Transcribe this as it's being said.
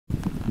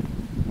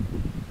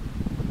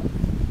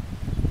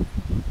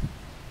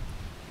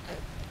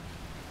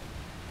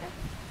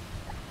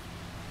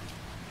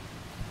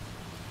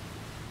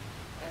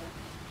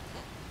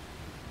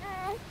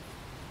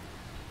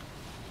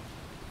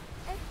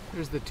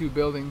There's the two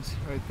buildings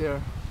right there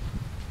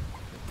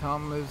that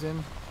Tom lives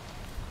in.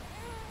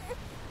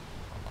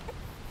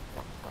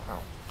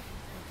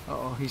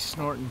 Uh-oh, he's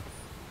snorting.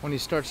 When he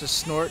starts to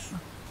snort.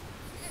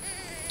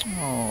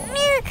 Oh.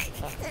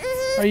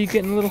 Are you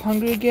getting a little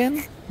hungry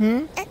again?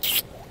 Hmm?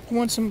 You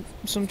want some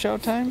chow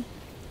time?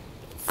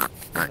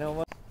 You know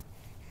what?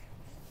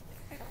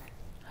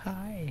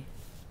 Hi.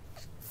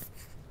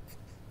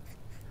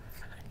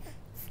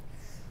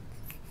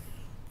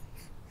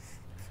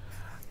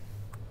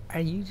 Are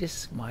you just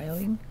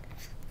smiling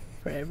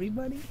for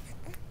everybody?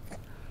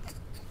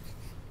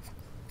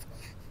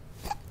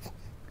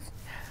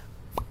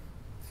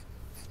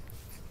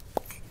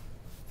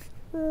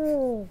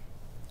 Oh.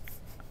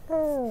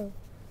 Oh.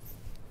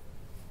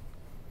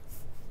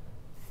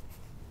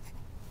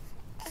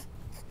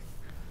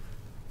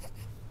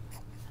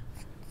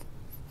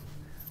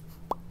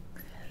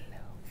 Hello.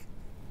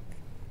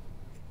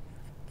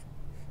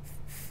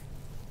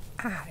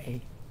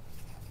 Hi.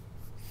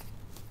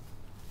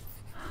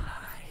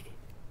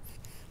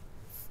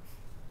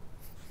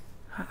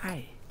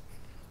 Hi.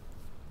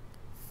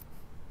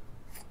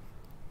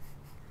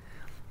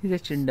 Is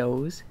that your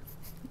nose?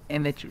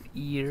 And that's your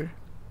ear?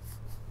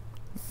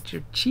 That's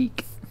your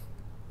cheek?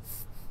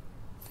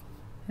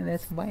 And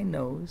that's my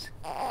nose.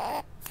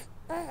 Oh.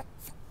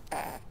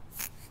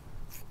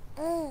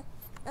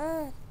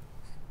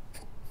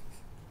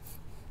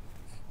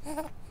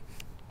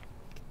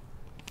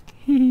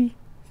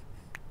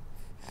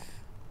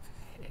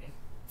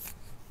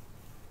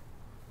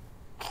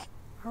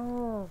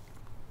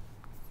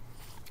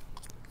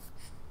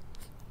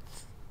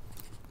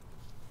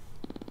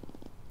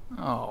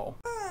 Oh.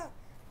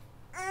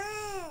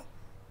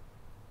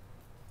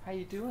 How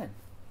you doing?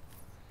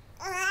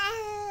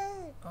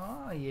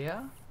 Oh,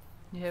 yeah?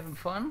 You having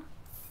fun?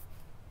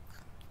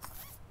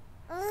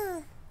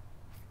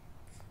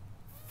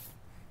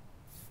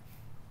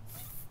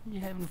 You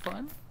having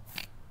fun?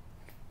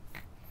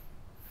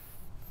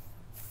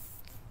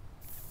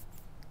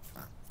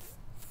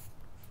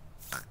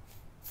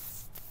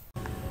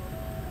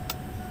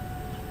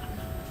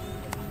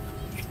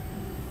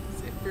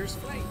 It's their first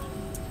flight.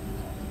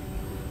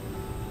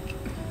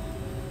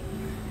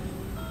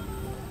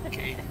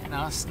 Okay,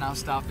 now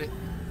stop it.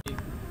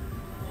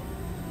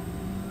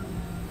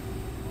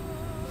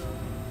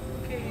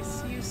 Okay,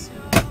 see you soon.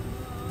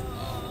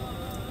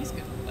 Oh, he's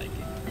gonna like it.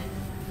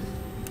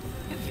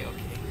 It'll be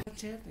okay.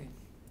 What's happening?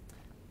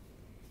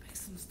 Make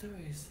some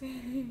stories.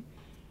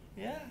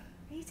 Yeah?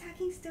 Are you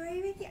talking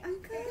story with your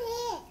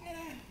uncle?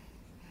 Yeah.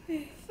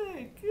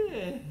 Very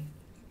good.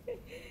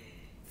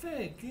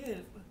 Very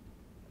good.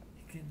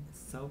 You get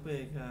so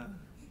big, huh?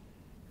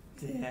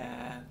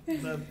 Yeah.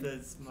 Love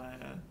that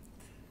smile.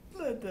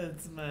 Love that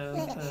smile.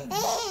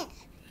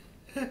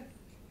 That's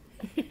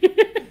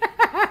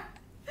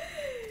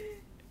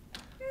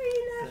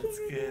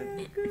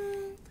good.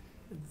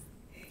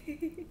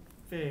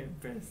 Very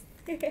impressed.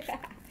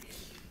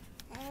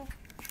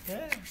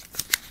 Yeah.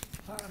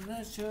 I'm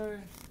not sure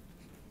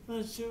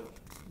when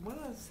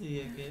I'll see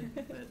you again,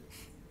 but it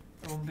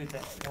won't be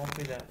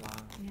that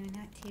long. No,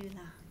 not too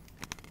long.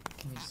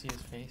 Can you see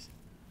his face?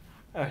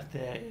 Oh,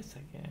 there, yes I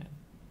can.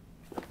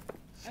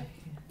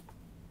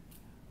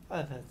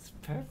 Oh, that's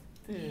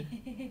perfect, dude.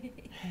 Hey,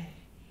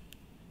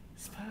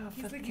 smile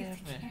for the camera.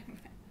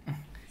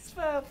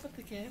 Smile for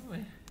the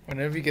camera.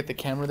 Whenever you get the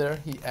camera there,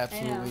 he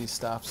absolutely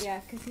stops. Yeah,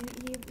 because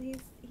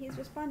he's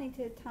responding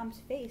to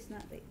Tom's face,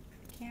 not the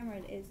camera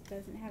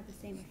doesn't have the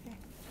same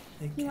effect.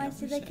 He wants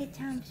to look at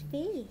Tom's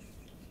face.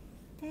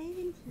 Doesn't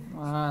he? Come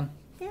on.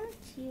 Don't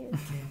you?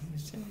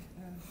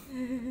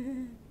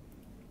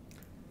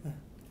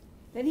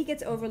 Then he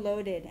gets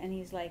overloaded and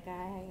he's like, Say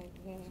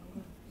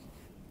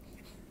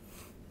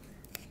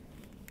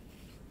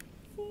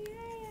hi,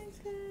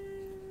 Uncle.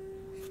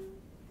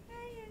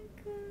 Hi,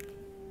 Uncle.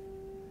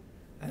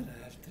 And I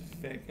have to be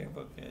very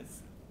careful because,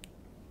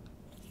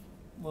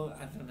 well,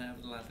 I don't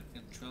have a lot of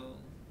control.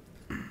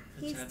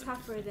 He's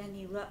tougher than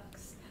he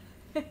looks.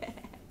 I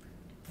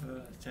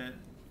try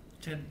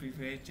to be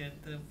very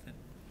gentle, but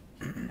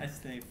I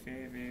stay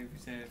very, very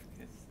reserved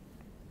because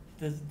it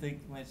doesn't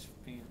take much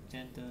being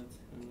gentle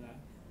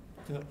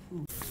to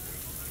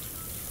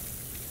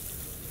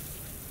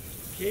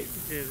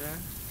Katie did,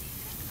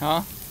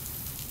 Huh?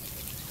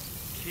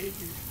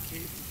 Katie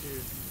did.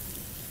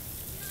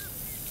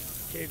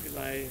 Katie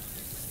life.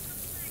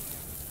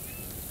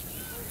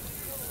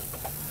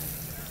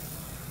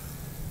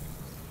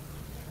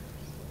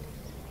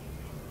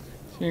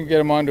 So you can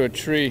get him onto a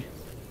tree.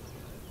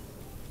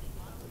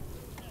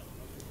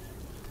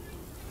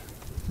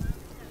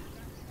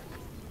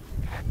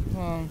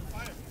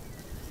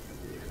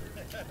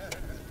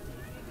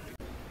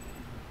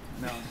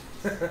 No.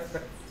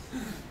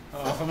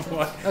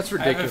 That's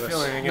ridiculous. I have a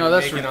feeling I'm no, gonna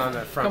that's make it on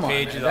the front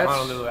page of the that's,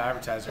 Honolulu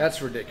Advertiser.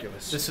 That's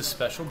ridiculous. This is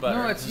special butter.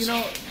 No, it's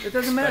it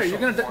doesn't matter. You're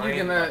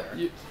gonna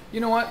you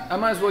know what? I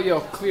might as well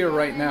yell clear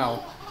right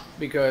now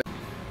because.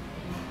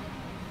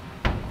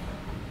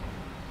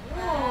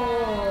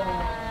 Oh.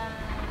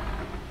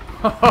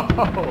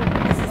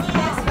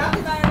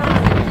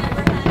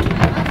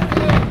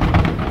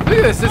 Look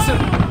at this. It's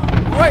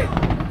right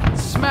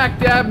smack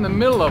dab in the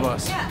middle of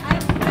us. Yeah,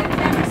 I've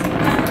never seen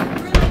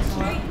that really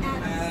straight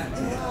at us.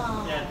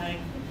 Yeah, thank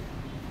you.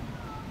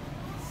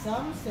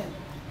 Something.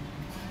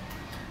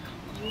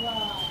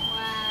 Wow.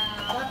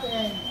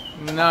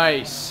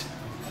 Nice.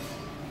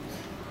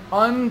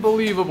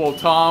 Unbelievable,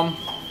 Tom.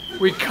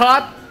 We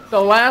caught the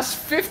last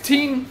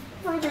 15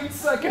 friggin'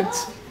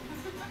 seconds.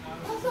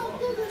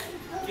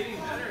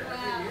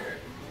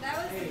 That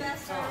was the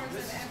best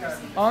fireworks I've ever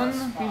seen.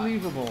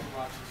 Unbelievable.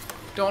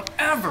 Don't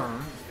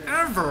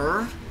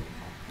ever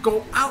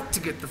go out to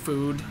get the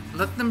food.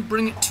 Let them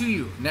bring it to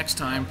you. Next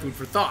time, food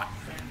for thought.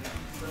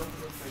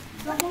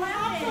 What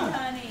happened,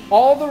 honey?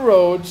 All the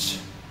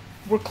roads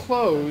were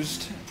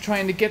closed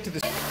trying to get to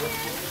this.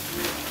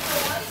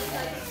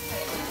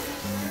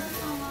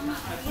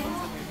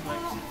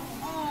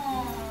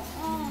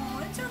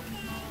 Oh, it's okay.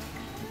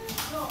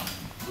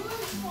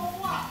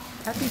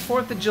 Happy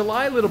 4th of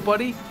July, little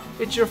buddy.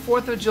 It's your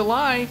 4th of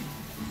July.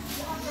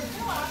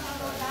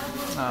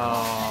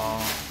 Oh.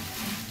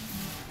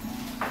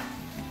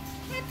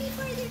 Happy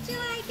 4th of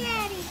July,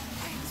 Daddy.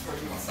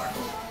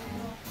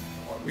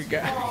 We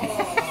got.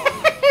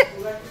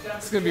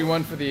 It's gonna be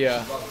one for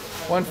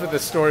the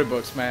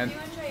storybooks, man. You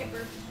want to try a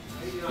burp?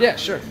 Yeah,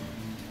 sure.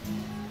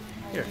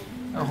 Here,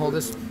 I'll hold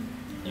this.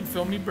 You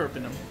film me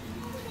burping them.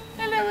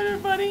 Hello,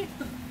 little buddy.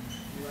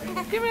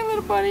 Give me a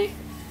little buddy.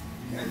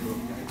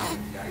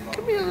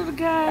 Come here, little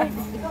guy.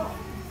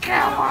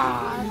 Come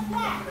on.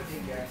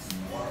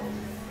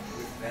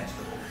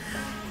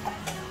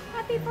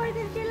 Happy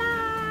 4th of July.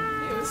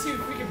 Yeah, let's see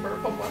if we can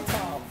burp up on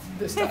top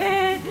this time.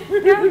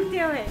 Don't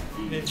do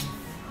it.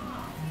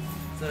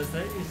 So is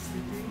that your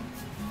sleeping?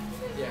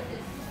 Yeah.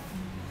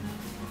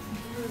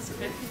 It's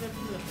making up a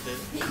little bit.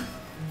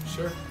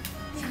 Sure.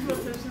 It's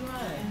 4th of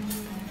July.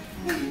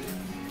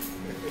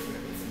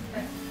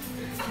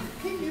 This is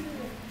pretty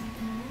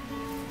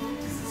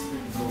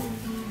cool.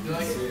 You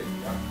like it?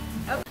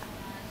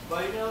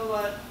 But you know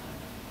what?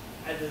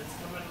 As it's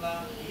coming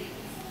along,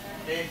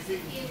 they've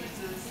seen pieces.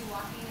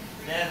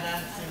 They're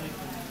not seeming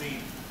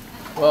complete.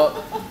 Well,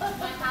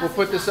 we'll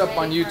put this up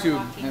on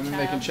YouTube and then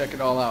they can check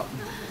it all out.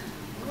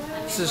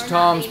 This is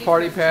Tom's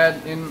party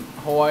pad in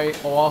Hawaii,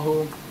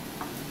 Oahu.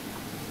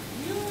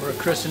 We're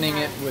christening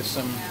it with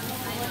some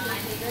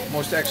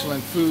most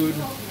excellent food.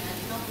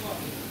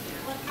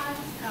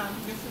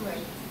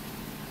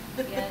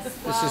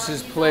 This is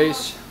his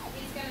place.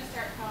 He's going to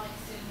start calling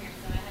soon here,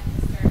 so I have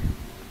to start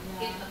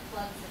getting the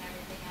plugs and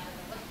everything out of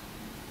it.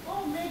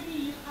 Oh, maybe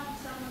you have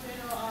some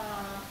little,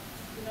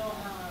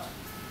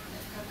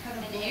 kind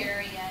of An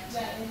area to,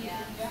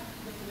 yeah.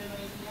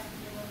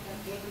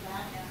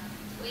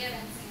 We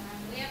haven't seen him.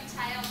 We have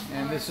tile floors.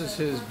 And this is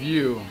so his we'll be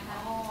view. gonna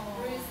have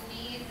bruised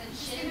knees and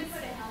shins.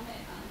 Put a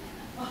helmet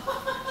on him.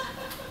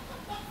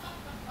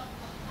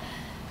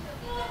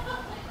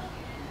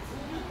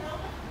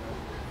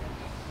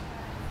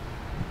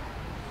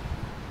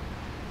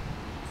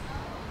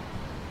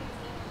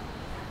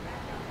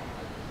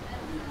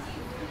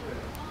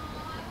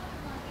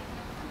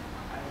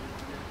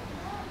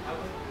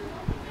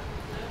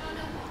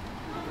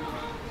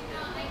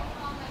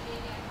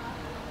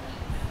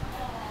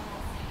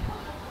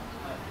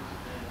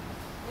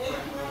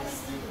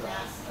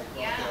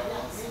 Yeah.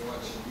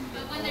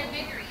 But when they're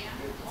bigger,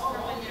 yeah. It's for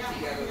when they're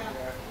bigger.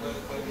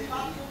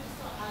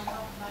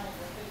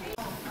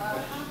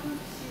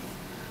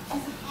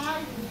 She's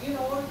hiding, you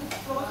know, this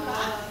frozen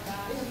ice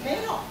in the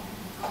middle.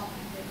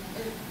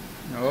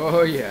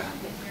 Oh yeah.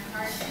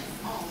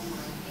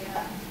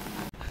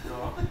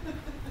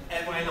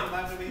 And why not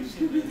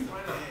moderation is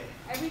okay.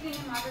 Everything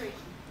in moderation.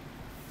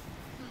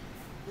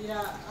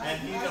 Yeah,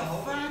 And you eat a whole,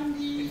 if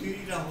funny, you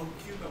eat a whole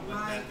cube of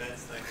that,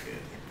 that's not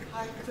good.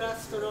 high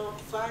cholesterol,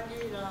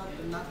 funny, not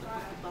the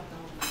butter.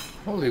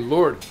 Holy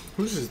Lord,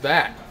 whose is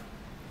that?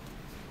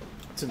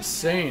 It's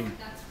insane.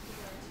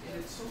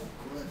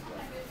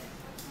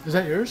 Is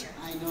that yours?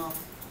 I know.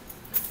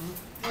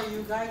 Well,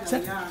 you guys Is are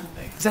that- young.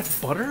 Is that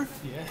butter?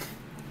 Yeah.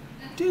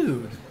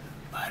 Dude.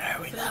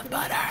 Butter, we love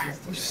butter. Are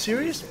you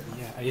serious?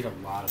 Yeah, I eat a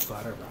lot of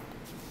butter, bro.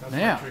 That's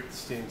Yeah. my trick to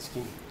staying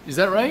skinny. Is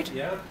that right?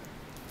 Yeah.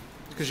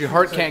 Because your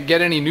heart can't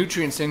get any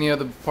nutrients in any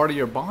other part of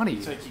your body.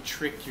 It's like you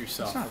trick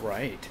yourself. That's not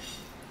right.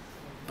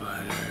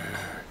 butter.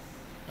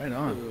 Right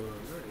on. Ooh,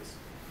 there it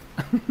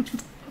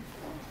is.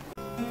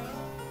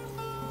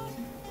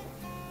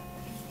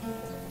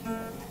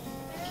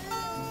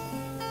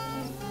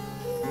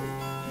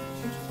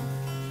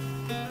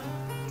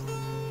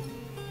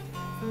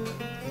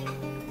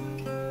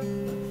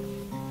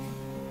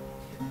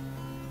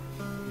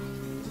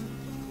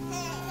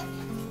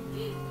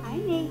 Hi,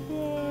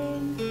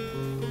 Nathan.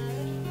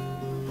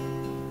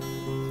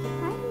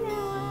 Hi,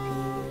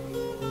 Noah.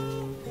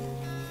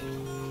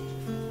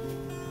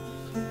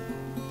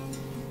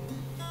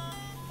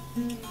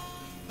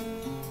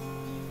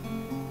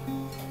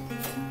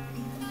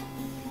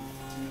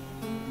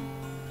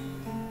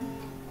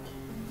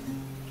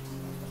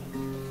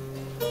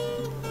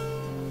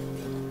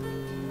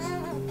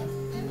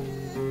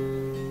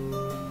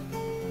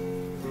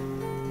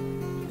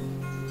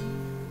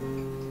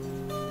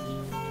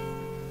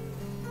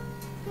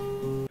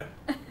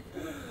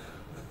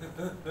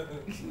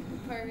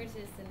 We're just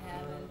in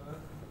heaven.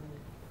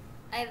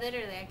 I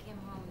came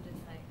home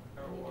just like, I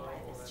need to buy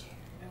this chair.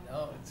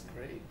 No, it's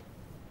great.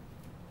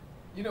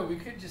 You know, we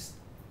could just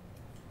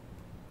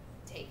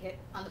Take it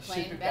on the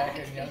plane ship it back.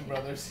 back in Young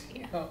Brothers.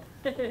 You know.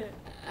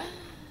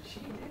 She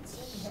did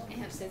say Young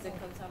And if Susan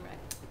comes home right,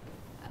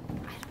 I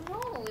don't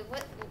know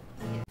what.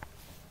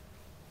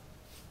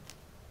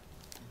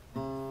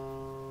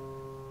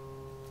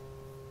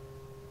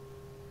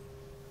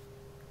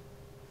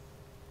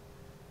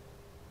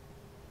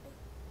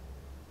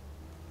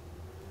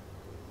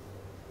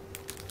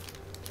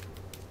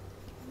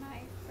 My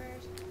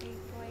first big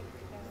boy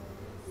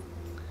clothes.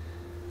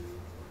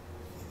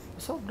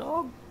 What's up,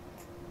 dog?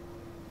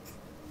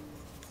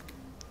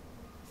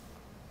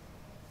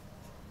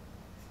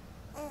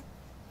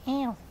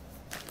 Ew.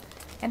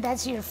 And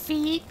that's your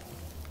feet.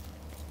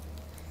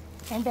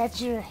 And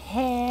that's your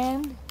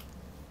hand.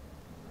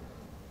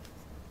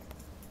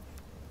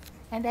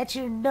 And that's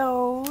your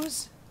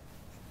nose.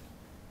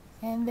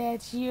 And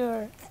that's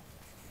your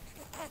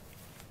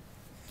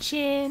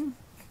chin.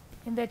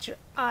 And that's your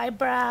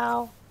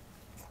eyebrow.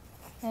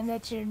 And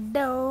that's your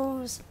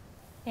nose.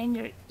 And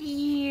your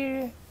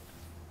ear.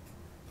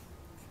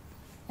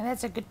 And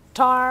that's a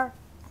guitar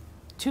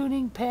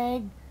tuning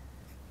peg.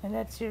 And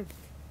that's your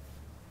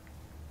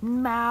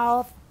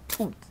mouth.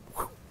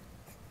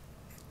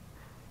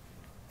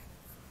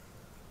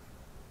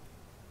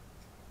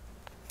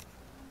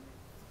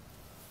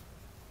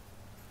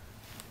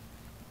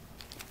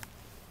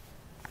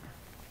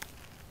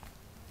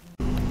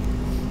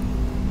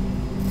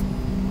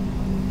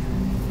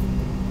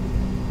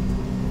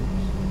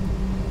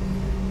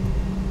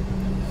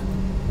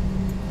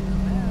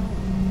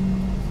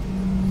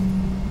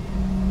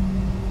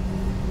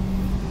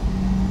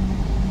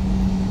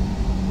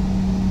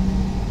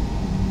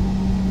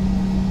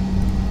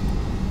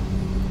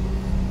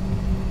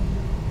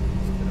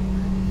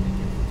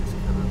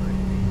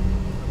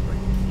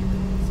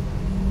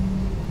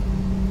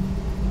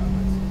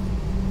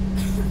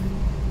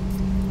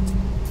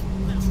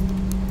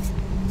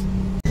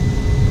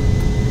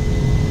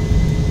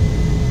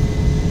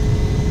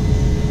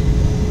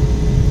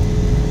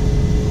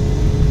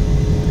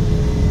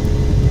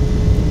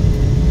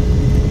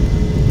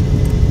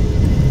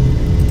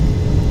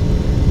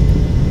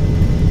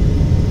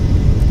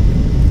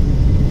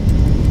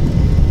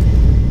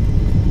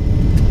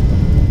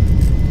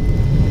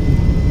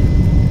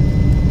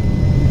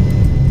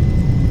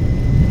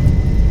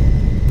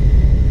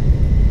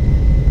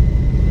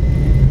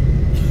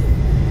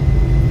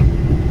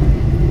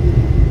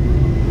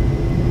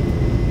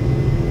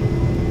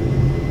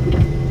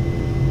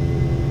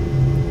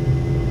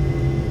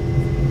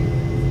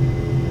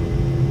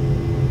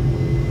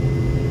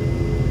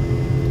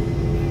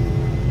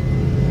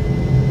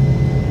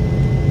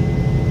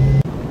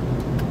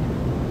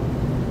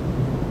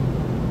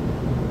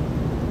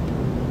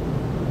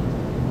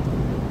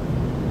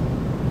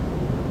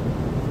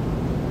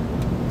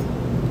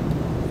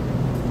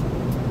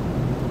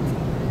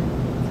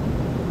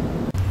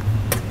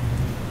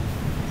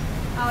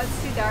 Oh,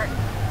 it's too dark.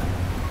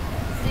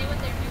 See what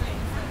they're doing.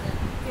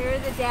 Here are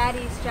the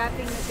daddies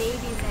strapping the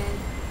babies in.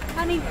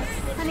 Honey,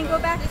 honey, go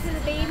back to the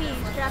baby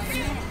and strap them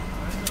in.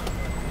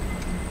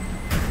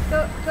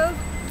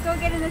 Go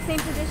get in the same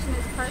position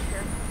as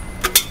Parker.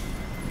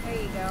 There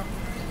you go.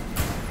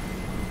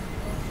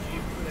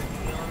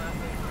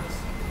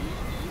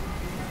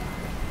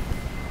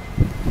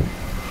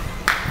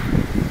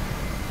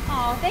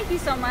 Oh, thank you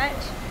so much.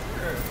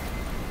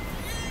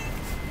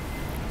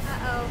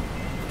 Uh-oh.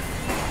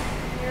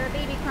 You're a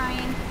baby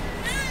crying.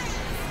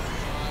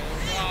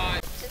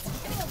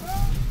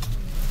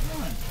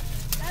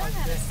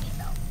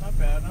 Not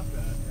bad, not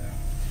bad.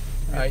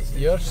 Alright,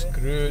 you're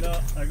screwed. No,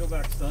 I go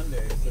back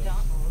Sunday. So. You don't?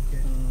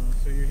 Okay.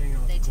 So you're hanging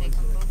out They with take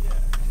them Wednesday.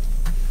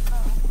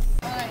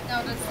 both. Alright,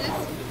 now does this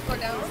go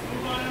down?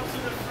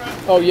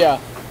 Oh yeah,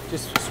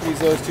 just squeeze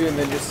those two and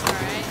then just.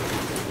 Alright.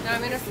 Now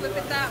I'm going to flip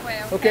it that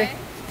way, okay? Okay.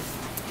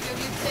 You'll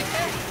be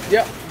thicker?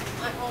 Yep.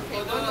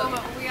 Okay, one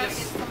moment. We got to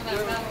get some of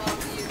that metal off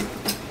of you.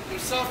 Your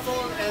cell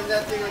phone and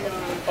that thing are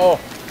gonna. Oh,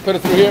 put it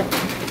through here.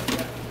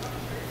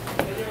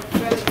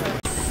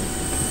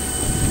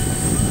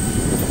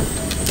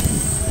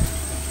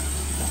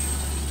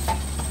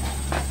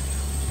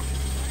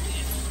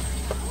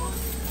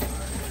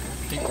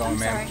 Keep going,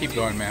 man. Keep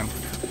going, man.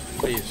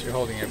 Please, you're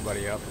holding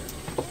everybody up.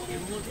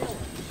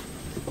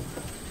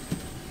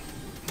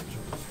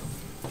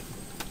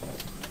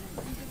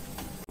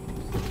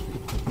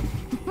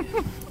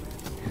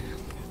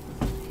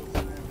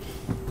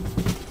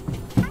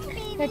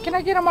 Hey, can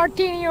I get a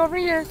martini over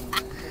here?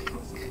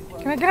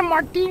 Can I get a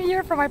martini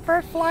here for my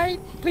first flight,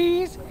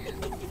 please?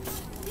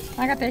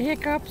 I got the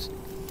hiccups.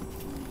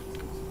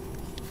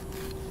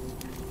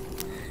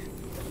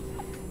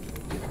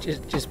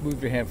 Just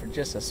move your hand for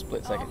just a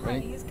split second,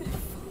 ready?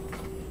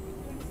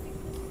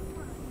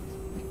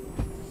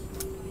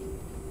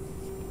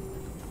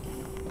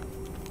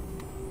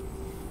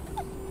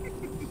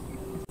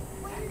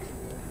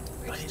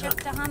 First trip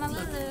to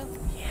Honolulu.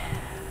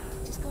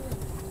 Just go in.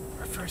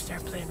 first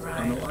airplane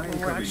ride.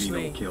 We're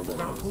actually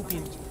not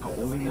pooping.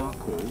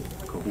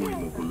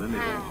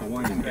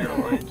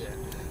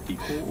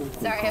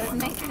 Sorry, I was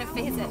making a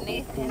face at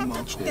Nathan.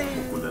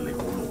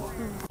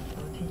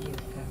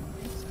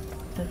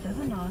 This is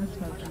a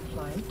non-smoking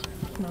flight.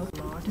 Smoke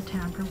law to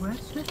tamper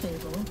with,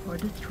 disable, or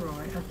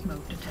destroy a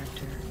smoke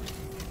detector.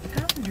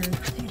 Passengers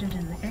seated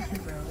in the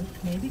exit rows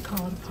may be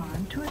called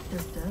upon to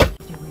assist us.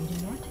 If you're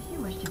reading it, you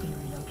wish to be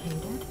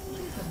relocated,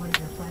 please let one of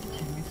your flight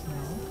attendants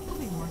know. We'll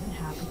be more than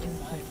happy to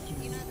assist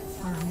you.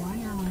 Our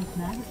Hawaiian Airlines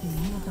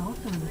magazine is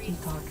also in the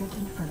seat pocket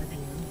in front of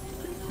you.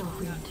 Please feel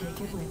free to take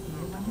it with you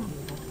when you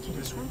leave us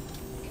today.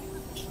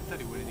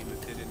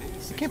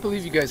 I can't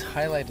believe you guys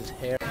highlighted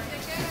hair.